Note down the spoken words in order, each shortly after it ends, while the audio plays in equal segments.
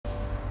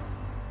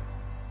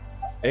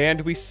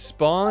And we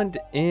spawned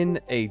in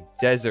a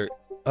desert.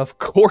 Of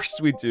course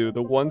we do.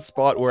 The one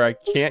spot where I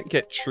can't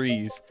get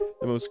trees.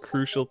 The most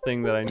crucial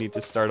thing that I need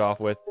to start off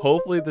with.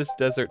 Hopefully this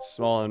desert's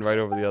small and right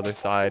over the other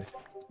side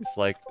is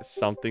like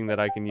something that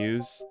I can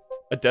use.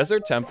 A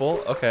desert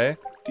temple. Okay.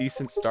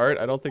 Decent start.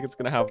 I don't think it's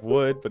going to have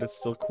wood, but it's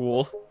still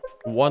cool.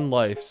 1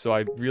 life, so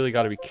I really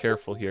got to be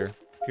careful here.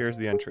 Here's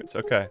the entrance.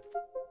 Okay.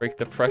 Break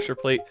the pressure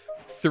plate.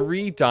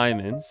 3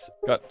 diamonds.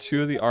 Got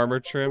 2 of the armor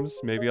trims.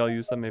 Maybe I'll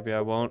use them. Maybe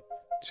I won't.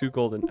 2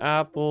 golden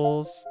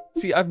apples.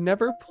 See, I've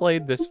never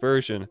played this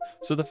version,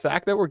 so the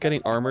fact that we're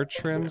getting armor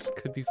trims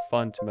could be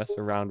fun to mess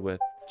around with.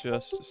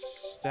 Just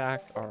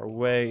stack our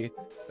way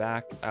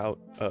back out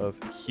of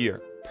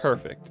here.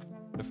 Perfect.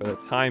 But for the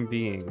time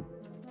being,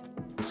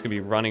 I'm just gonna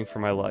be running for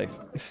my life.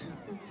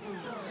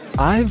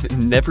 I've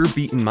never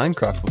beaten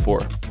Minecraft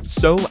before,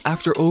 so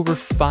after over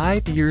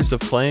 5 years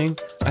of playing,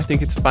 I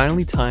think it's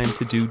finally time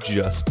to do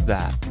just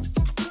that.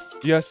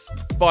 Yes,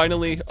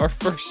 finally, our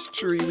first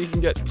tree. We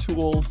can get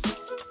tools.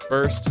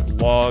 First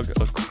log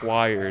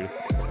acquired.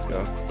 Let's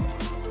go.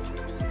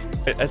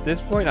 At this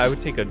point, I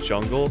would take a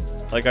jungle.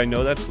 Like, I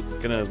know that's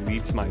gonna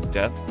lead to my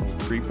death from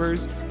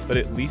creepers, but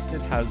at least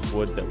it has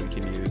wood that we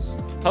can use.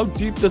 How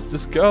deep does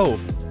this go?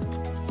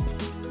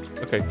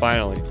 Okay,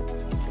 finally.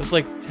 It's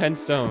like 10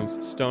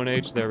 stones. Stone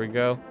Age, there we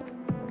go.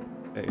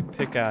 Okay,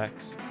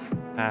 pickaxe,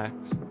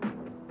 axe,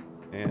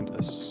 and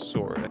a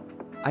sword.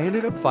 I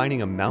ended up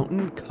finding a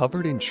mountain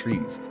covered in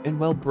trees, and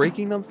while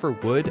breaking them for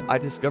wood, I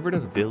discovered a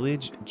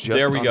village just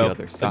on the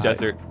other side.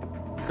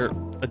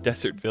 A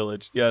desert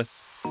village.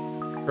 Yes.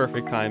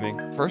 Perfect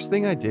timing. First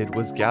thing I did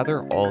was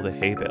gather all the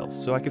hay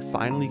bales so I could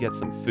finally get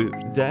some food.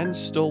 Then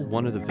stole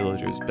one of the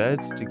villagers'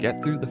 beds to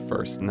get through the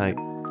first night.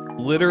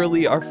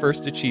 Literally, our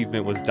first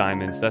achievement was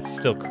diamonds. That's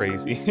still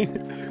crazy.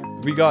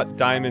 We got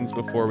diamonds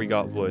before we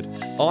got wood.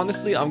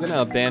 Honestly, I'm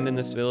gonna abandon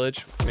this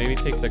village. Maybe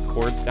take the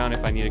cords down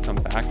if I need to come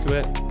back to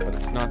it, but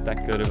it's not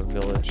that good of a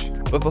village.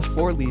 But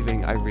before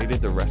leaving, I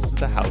raided the rest of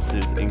the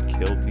houses and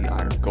killed the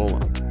iron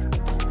golem.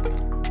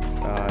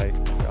 Die.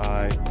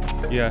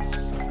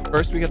 Yes.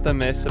 First we get the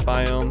mesa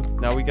biome.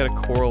 Now we get a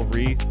coral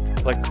reef.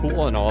 It's like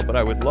cool and all, but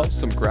I would love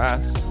some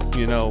grass.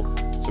 You know,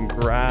 some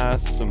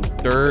grass, some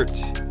dirt.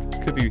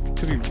 Could be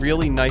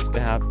really nice to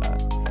have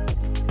that.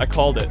 I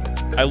called it.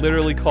 I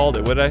literally called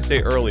it. What did I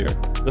say earlier?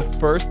 The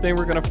first thing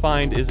we're gonna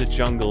find is a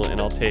jungle,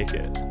 and I'll take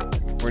it.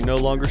 We're no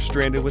longer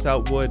stranded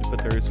without wood, but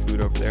there is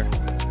food over there.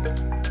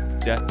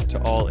 Death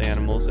to all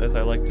animals, as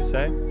I like to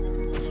say.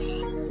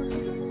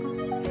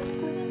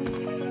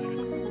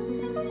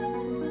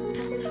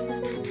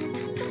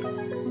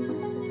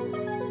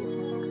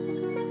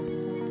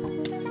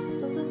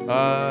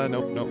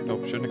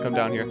 Nope. Shouldn't have come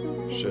down here.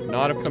 Should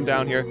not have come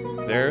down here.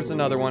 There's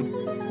another one.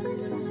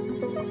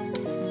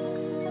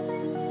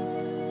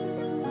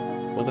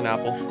 Golden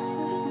apple.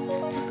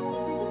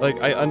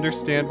 Like, I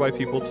understand why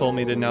people told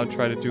me to now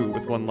try to do it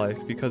with 1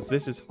 life, because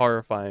this is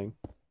horrifying.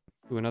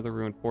 Ooh, another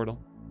ruined portal.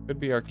 Could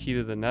be our key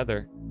to the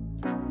nether.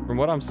 From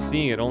what I'm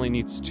seeing, it only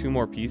needs 2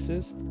 more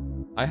pieces.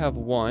 I have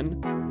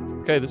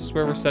 1. Okay, this is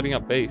where we're setting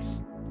up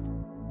base.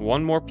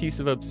 1 more piece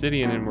of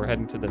obsidian and we're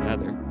heading to the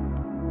nether.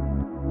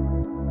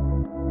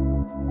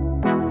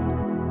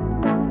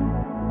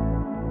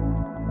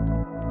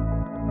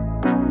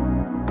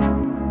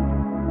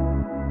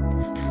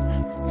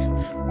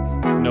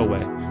 No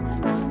way.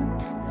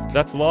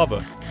 That's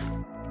lava.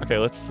 Okay,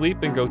 let's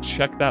sleep and go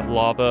check that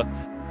lava.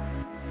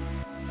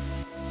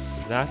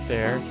 That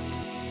there.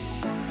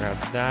 Grab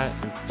that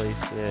and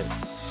place it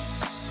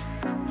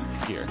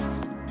here.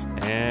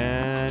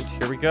 And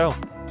here we go.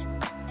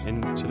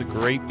 Into the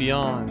great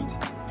beyond.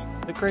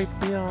 The great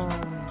beyond.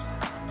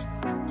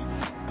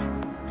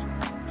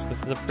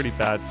 This is a pretty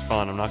bad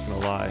spawn, I'm not gonna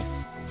lie.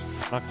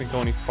 I'm not gonna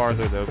go any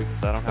farther though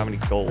because I don't have any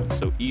gold.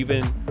 So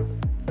even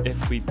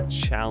if we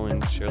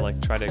challenge or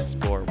like try to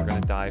explore, we're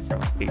gonna die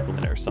from a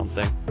piglet or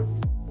something.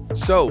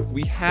 So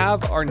we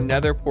have our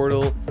nether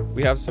portal,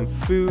 we have some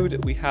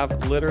food, we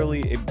have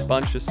literally a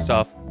bunch of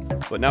stuff,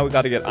 but now we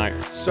gotta get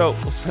iron. So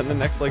we'll spend the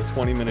next like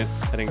 20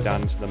 minutes heading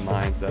down into the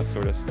mines, that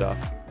sort of stuff.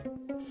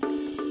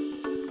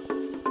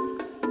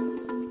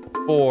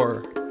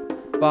 4,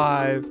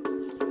 5,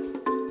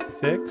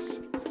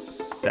 6,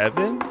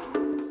 7,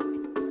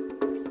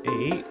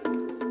 8.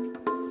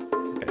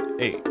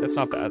 8. That's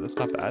not bad. That's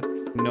not bad.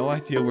 No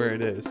idea where it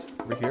is.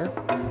 Over here?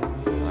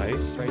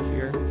 Nice. Right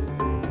here.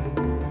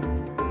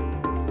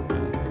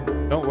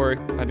 Don't worry.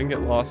 I didn't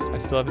get lost. I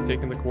still haven't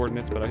taken the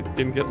coordinates, but I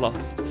didn't get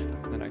lost.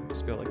 And then I can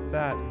just go like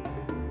that,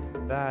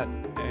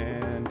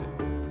 and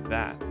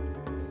that.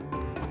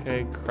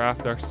 Okay,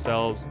 craft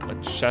ourselves a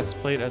chest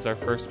plate as our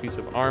first piece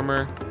of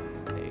armor.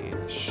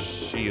 A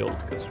shield,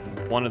 because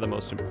one of the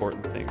most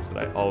important things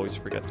that I always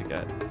forget to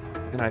get.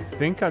 And I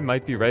think I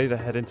might be ready to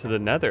head into the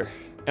nether.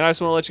 And I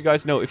just want to let you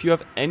guys know, if you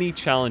have any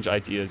challenge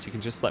ideas, you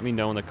can just let me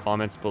know in the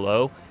comments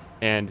below.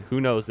 And who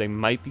knows, they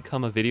might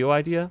become a video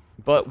idea.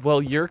 But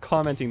while you're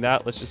commenting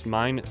that, let's just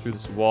mine through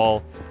this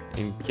wall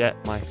and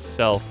get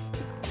myself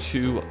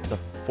to the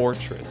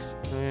fortress.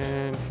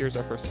 And here's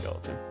our first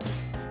skeleton.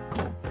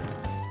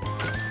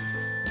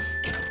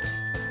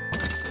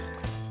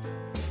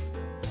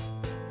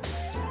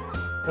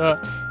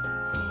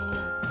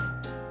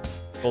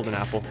 Golden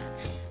apple.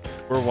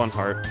 We're 1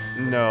 heart.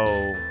 No.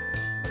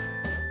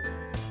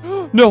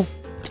 No!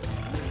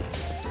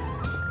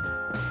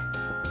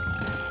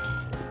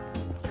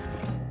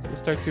 I'll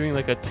start doing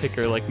like a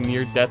ticker, like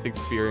near-death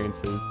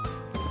experiences.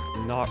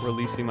 Not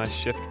releasing my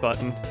shift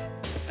button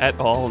at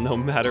all, no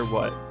matter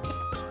what.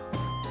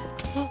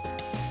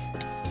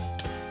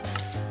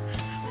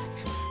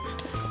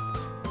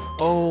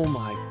 Oh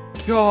my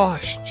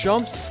gosh,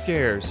 jump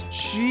scares,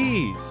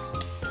 jeez.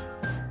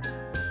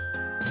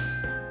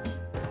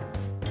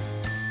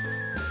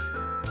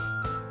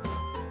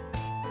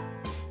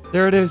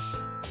 There it is.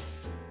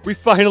 We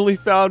finally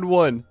found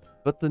one.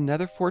 But the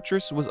Nether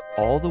Fortress was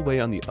all the way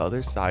on the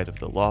other side of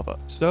the lava,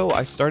 so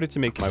I started to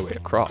make my way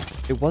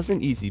across. It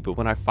wasn't easy, but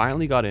when I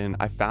finally got in,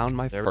 I found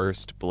my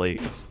first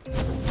blaze.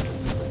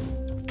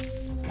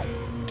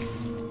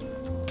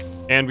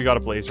 And we got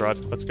a blaze rod.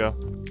 Let's go.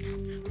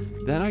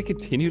 Then I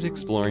continued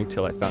exploring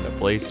till I found a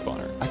blaze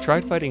spawner. I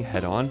tried fighting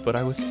head on, but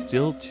I was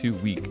still too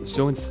weak.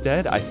 So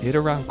instead, I hid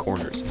around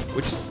corners,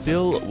 which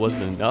still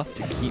wasn't enough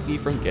to keep me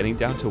from getting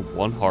down to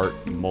 1 heart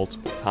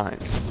multiple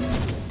times.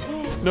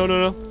 No,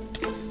 no, no.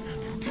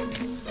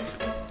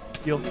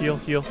 Heal, heal,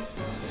 heal.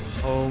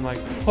 Oh my,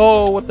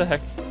 oh, what the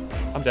heck?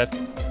 I'm dead,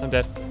 I'm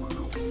dead.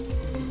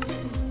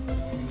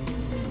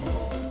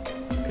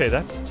 Okay,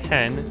 that's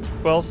 10,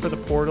 12 for the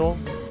portal,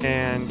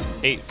 and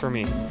 8 for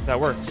me. That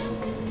works.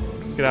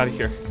 Let's get out of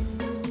here.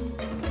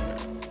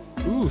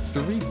 Ooh,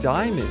 3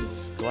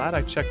 diamonds. Glad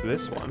I checked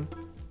this one.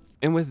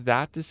 And with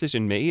that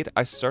decision made,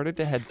 I started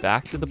to head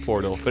back to the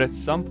portal, but at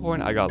some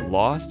point I got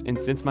lost, and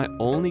since my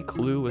only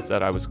clue was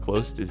that I was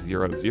close to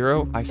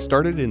 0-0, I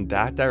started in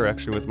that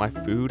direction with my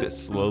food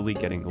slowly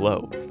getting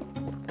low.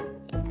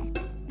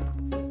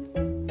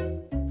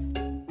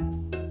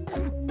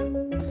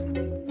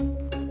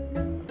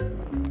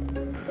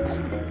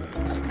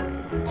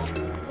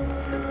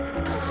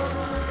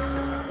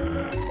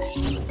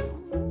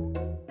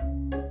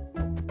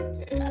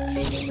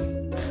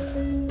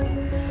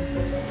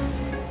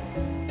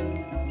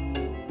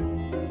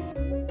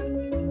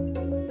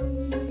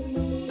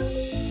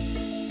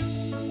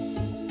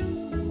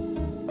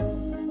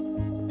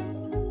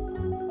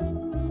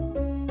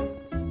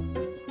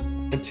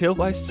 Until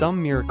by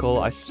some miracle,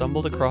 I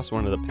stumbled across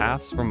one of the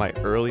paths from my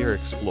earlier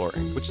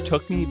exploring, which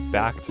took me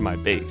back to my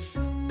base.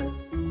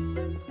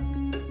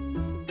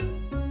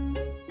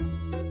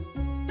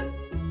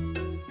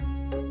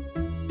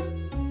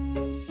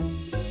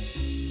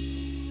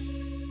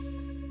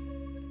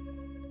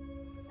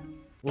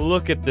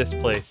 Look at this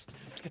place.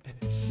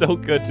 It's so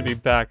good to be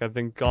back. I've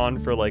been gone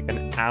for like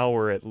an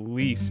hour at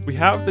least. We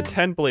have the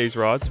 10 blaze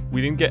rods.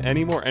 We didn't get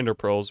any more ender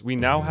pearls. We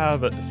now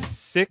have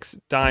 6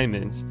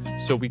 diamonds,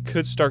 so we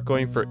could start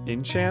going for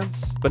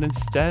enchants. But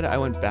instead, I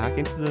went back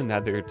into the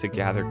nether to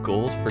gather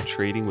gold for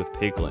trading with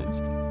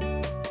piglins.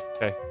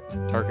 Okay,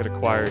 target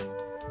acquired.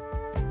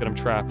 Get him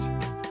trapped.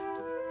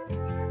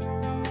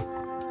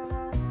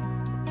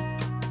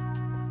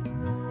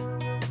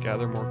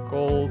 Gather more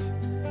gold.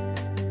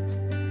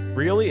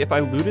 Really, if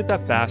I looted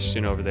that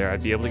bastion over there,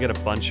 I'd be able to get a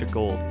bunch of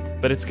gold,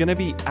 but it's gonna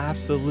be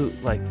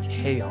absolute, like,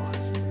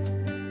 chaos.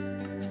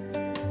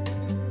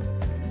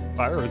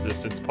 Fire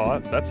resistance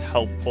pot, that's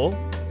helpful,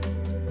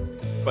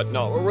 but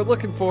not what we're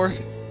looking for.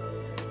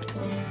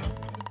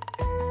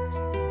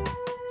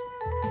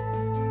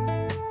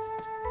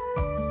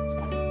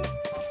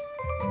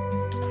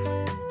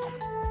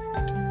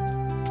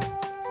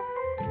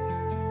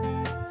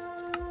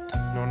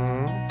 No, no,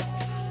 no, no.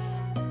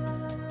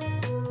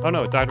 Oh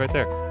no, it died right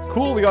there.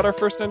 Cool, we got our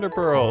first ender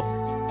pearl.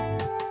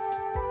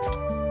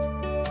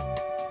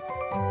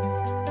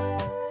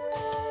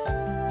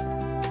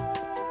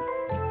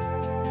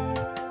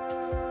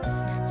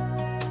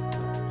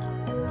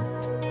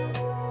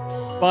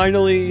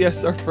 Finally,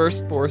 yes, our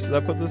first 4, so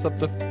that puts us up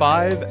to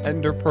 5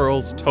 ender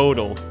pearls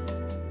total.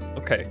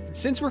 Okay,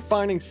 since we're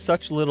finding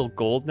such little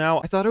gold now,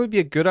 I thought it would be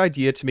a good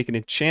idea to make an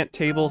enchant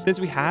table since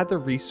we had the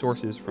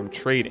resources from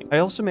trading. I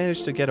also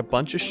managed to get a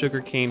bunch of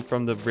sugarcane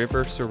from the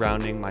river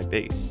surrounding my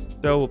base.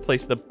 So we'll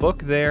place the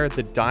book there,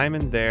 the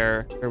diamond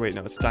there, or wait,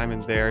 no, it's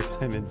diamond there,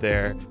 diamond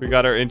there. We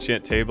got our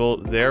enchant table.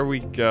 There we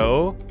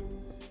go.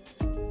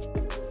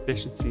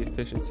 Efficiency,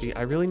 efficiency.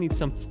 I really need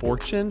some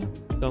fortune,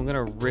 so I'm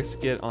gonna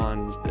risk it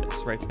on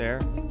this right there.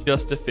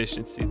 Just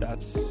efficiency,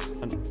 that's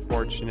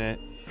unfortunate.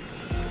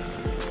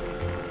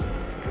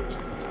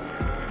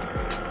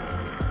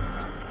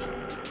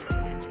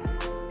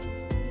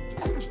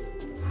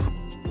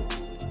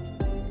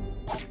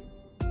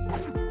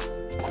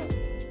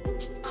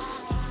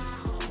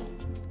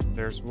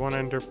 There's 1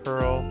 ender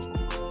pearl.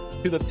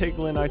 To the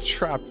piglin I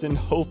trapped and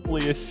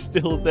hopefully is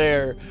still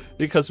there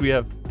because we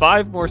have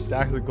 5 more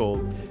stacks of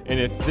gold. And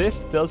if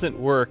this doesn't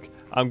work,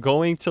 I'm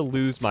going to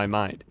lose my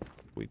mind.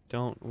 We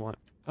don't want...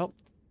 Oh,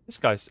 this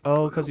guy's...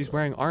 Oh, because he's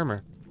wearing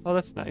armor. Oh,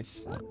 that's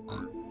nice.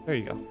 There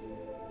you go.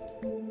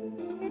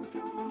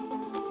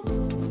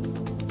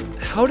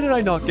 How did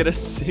I not get a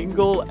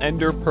single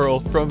ender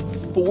pearl from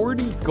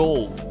 40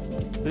 gold?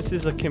 This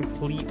is a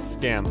complete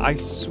scam, I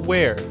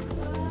swear.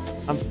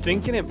 I'm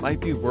thinking it might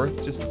be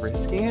worth just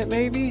risking it,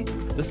 maybe?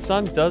 The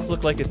sun does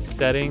look like it's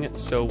setting,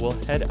 so we'll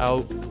head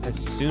out as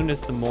soon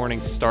as the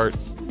morning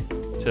starts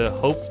to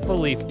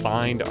hopefully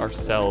find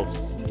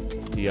ourselves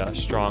the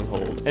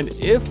stronghold. And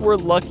if we're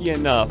lucky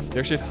enough,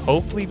 there should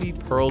hopefully be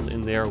pearls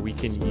in there we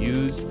can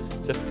use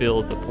to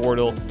fill the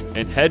portal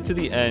and head to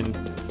the end.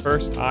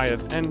 First Eye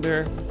of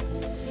Ender.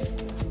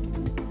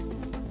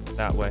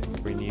 That way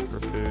we need for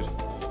food.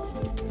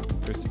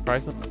 There's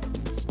surprisingly,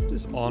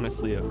 this is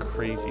honestly a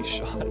crazy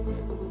shot.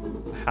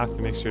 I have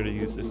to make sure to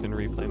use this in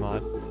replay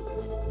mod.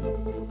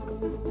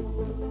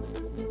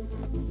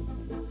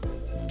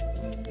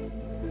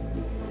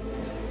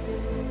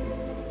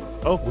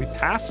 Oh, we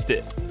passed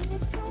it.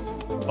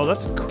 Oh,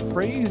 that's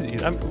crazy.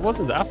 That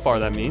wasn't that far,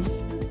 that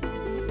means.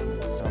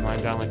 Oh, mine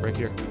down like right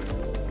here.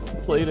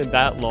 Played it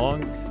that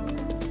long.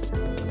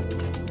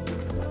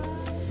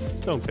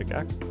 Stone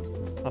pickaxe.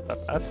 Not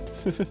that bad.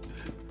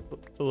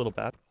 It's a little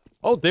bad.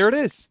 Oh, there it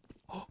is.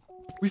 Oh,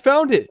 we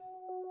found it.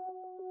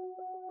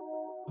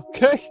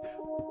 Okay.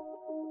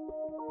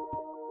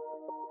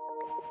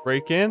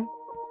 Break in.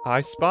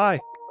 I spy.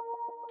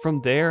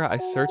 From there, I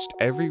searched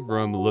every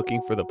room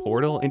looking for the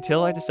portal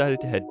until I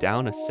decided to head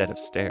down a set of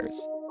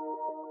stairs.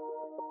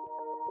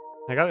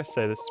 I gotta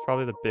say, this is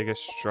probably the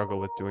biggest struggle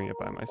with doing it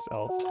by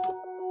myself.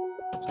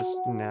 Just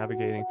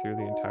navigating through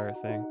the entire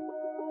thing.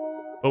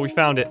 But we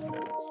found it.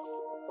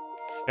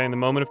 Okay, in the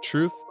moment of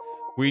truth,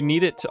 we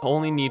need it to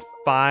only need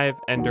 5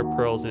 ender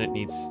pearls, and it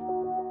needs...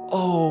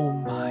 Oh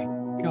my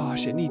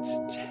gosh, it needs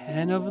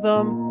 10 of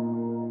them?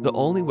 The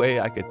only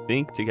way I could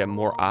think to get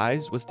more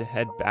eyes was to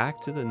head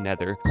back to the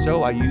nether,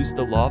 so I used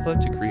the lava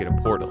to create a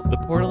portal. The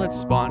portal had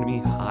spawned me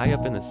high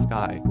up in the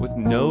sky with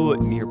no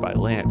nearby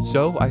land,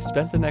 so I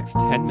spent the next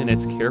 10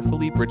 minutes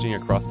carefully bridging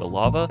across the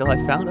lava till I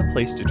found a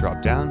place to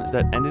drop down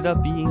that ended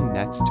up being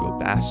next to a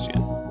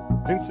bastion.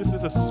 Since this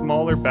is a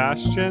smaller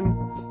bastion,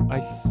 I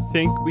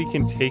think we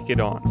can take it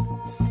on.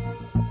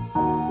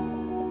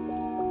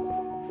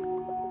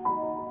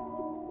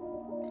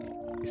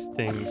 These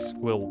things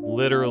will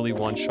literally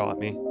one-shot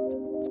me.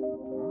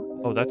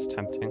 Oh, that's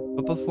tempting.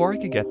 But before I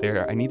could get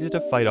there, I needed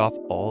to fight off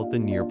all the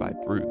nearby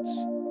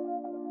brutes.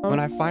 When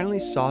I finally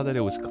saw that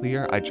it was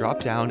clear, I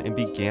dropped down and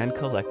began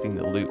collecting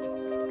the loot.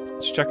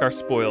 Let's check our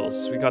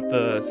spoils. We got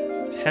the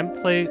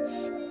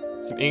templates,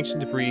 some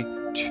ancient debris,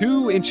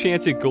 2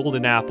 enchanted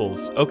golden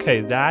apples.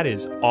 Okay, that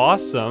is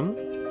awesome.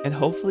 And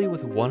hopefully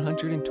with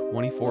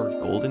 124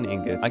 golden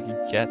ingots, I could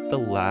get the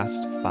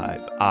last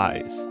 5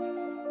 eyes.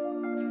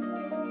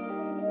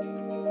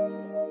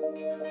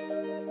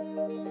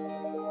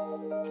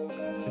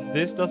 If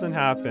this doesn't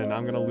happen,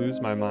 I'm gonna lose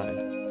my mind.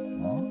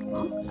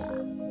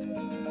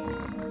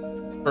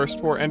 First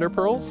 4 ender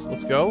pearls,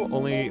 let's go.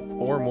 Only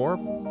 4 more.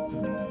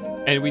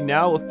 And we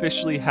now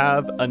officially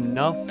have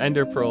enough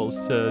ender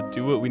pearls to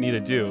do what we need to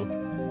do.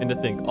 And to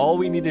think, all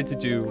we needed to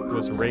do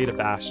was raid a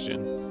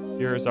bastion.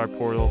 Here's our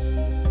portal.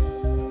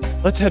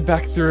 Let's head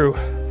back through.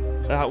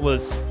 That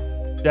was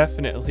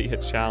definitely a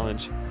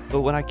challenge.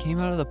 But when I came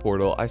out of the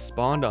portal, I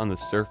spawned on the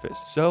surface.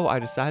 So I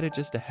decided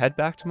just to head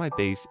back to my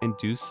base and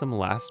do some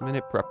last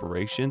minute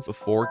preparations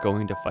before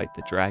going to fight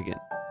the dragon.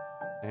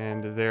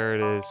 And there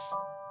it is.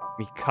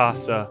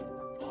 Mikasa.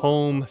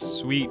 Home,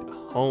 sweet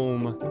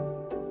home.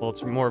 Well,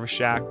 it's more of a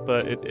shack,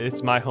 but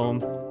it's my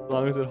home. As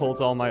long as it holds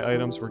all my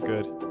items, we're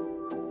good.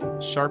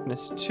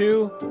 Sharpness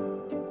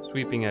 2.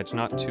 Sweeping edge,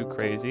 not too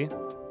crazy.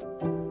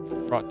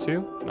 Brought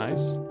 2,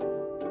 nice.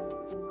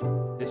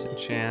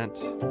 Disenchant,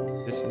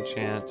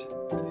 disenchant,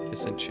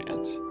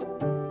 disenchant.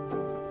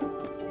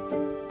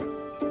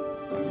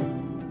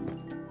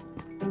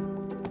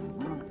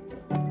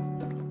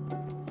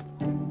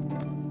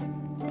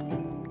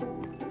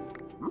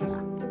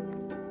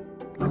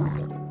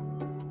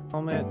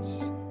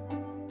 Helmets.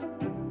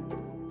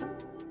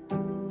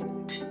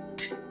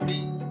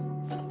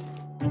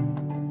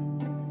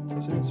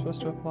 Isn't it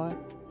supposed to apply?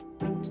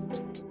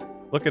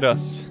 Look at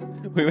us.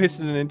 We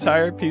wasted an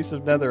entire piece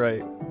of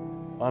netherite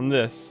on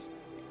this.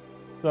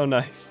 So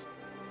nice.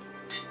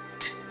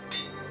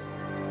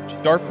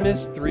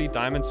 Sharpness 3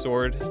 diamond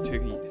sword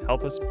to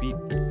help us beat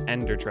the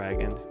ender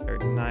dragon. Very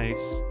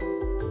nice.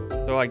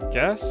 So I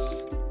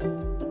guess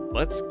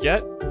let's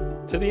get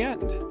to the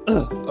end.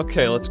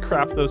 Okay, let's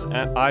craft those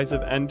eyes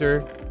of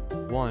ender.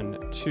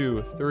 1,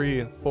 2,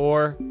 3,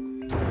 4,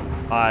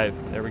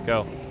 5. There we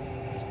go.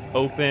 Let's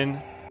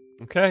open.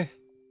 Okay.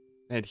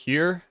 And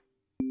here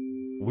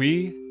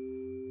we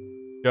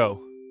go.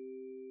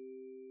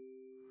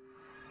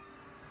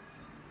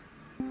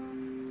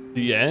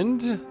 The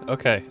end?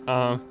 Okay,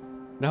 now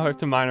we have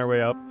to mine our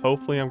way up.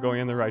 Hopefully I'm going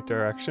in the right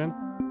direction.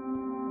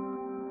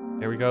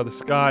 There we go, the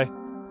sky.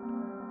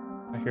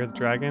 I hear the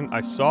dragon.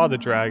 I saw the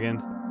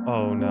dragon.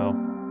 Oh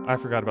no, I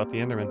forgot about the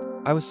Enderman.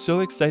 I was so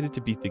excited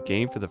to beat the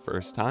game for the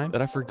first time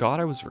that I forgot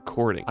I was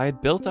recording. I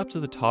had built up to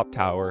the top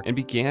tower and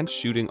began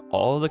shooting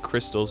all the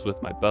crystals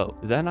with my bow.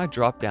 Then I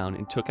dropped down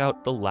and took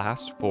out the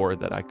last 4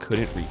 that I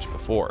couldn't reach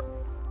before.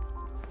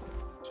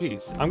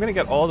 Jeez, I'm gonna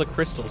get all the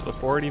crystals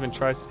before it even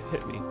tries to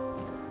hit me.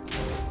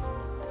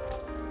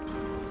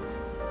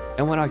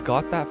 And when I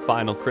got that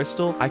final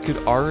crystal, I could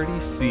already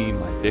see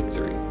my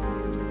victory.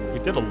 We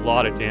did a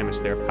lot of damage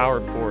there.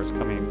 Power 4 is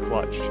coming in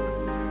clutch.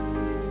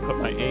 But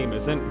my aim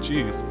isn't.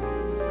 Jeez.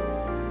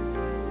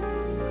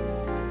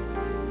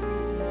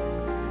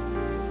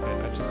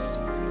 I just...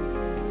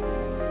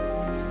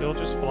 Still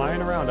just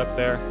flying around up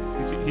there.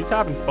 He's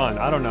having fun.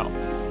 I don't know.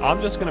 I'm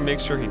just going to make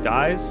sure he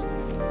dies.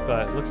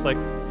 But it looks like...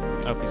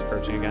 Oh, he's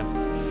perching again.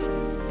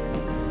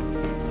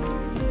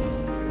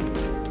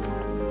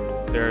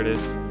 There it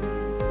is.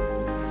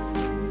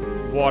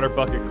 Water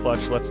bucket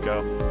clutch. Let's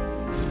go.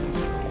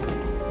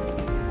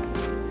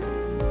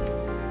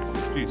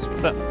 Jeez,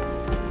 what the...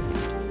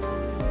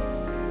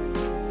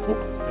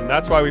 And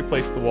that's why we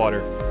placed the water.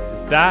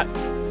 Because that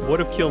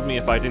would have killed me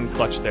if I didn't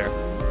clutch there.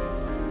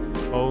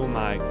 Oh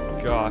my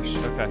gosh.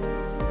 Okay.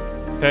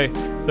 Okay,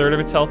 third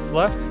of its health is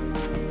left.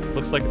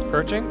 Looks like it's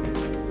perching.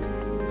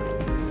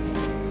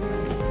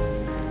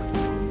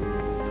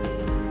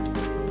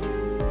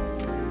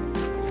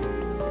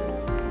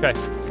 Okay,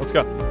 let's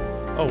go.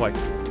 Oh, wait.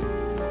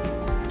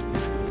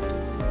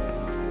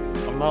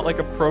 I'm not like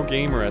a pro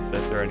gamer at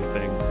this or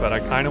anything, but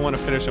I kind of want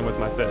to finish him with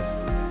my fist.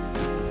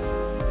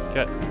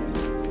 Okay.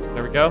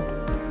 There we go.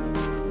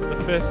 With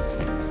the fist.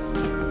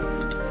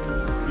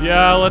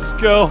 Yeah, let's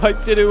go. I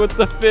did it with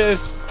the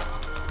fist.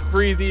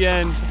 Free the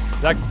end.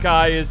 That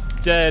guy is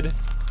dead.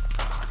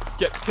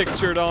 Get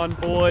pictured on,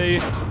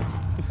 boy.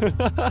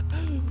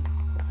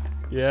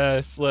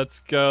 Yes, let's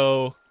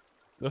go.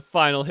 The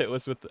final hit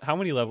was with... How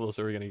many levels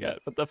are we going to get?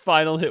 But the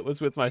final hit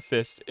was with my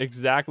fist.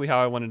 Exactly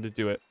how I wanted to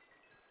do it.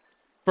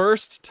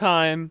 First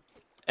time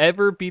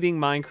ever beating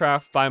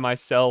Minecraft by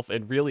myself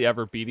and really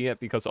ever beating it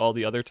because all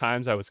the other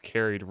times I was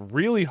carried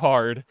really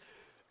hard.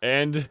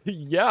 And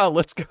yeah,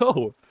 let's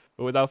go.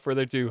 But without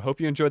further ado, hope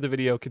you enjoyed the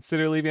video.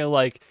 Consider leaving a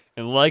like.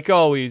 And like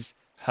always,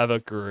 have a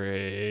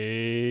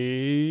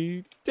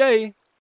great day.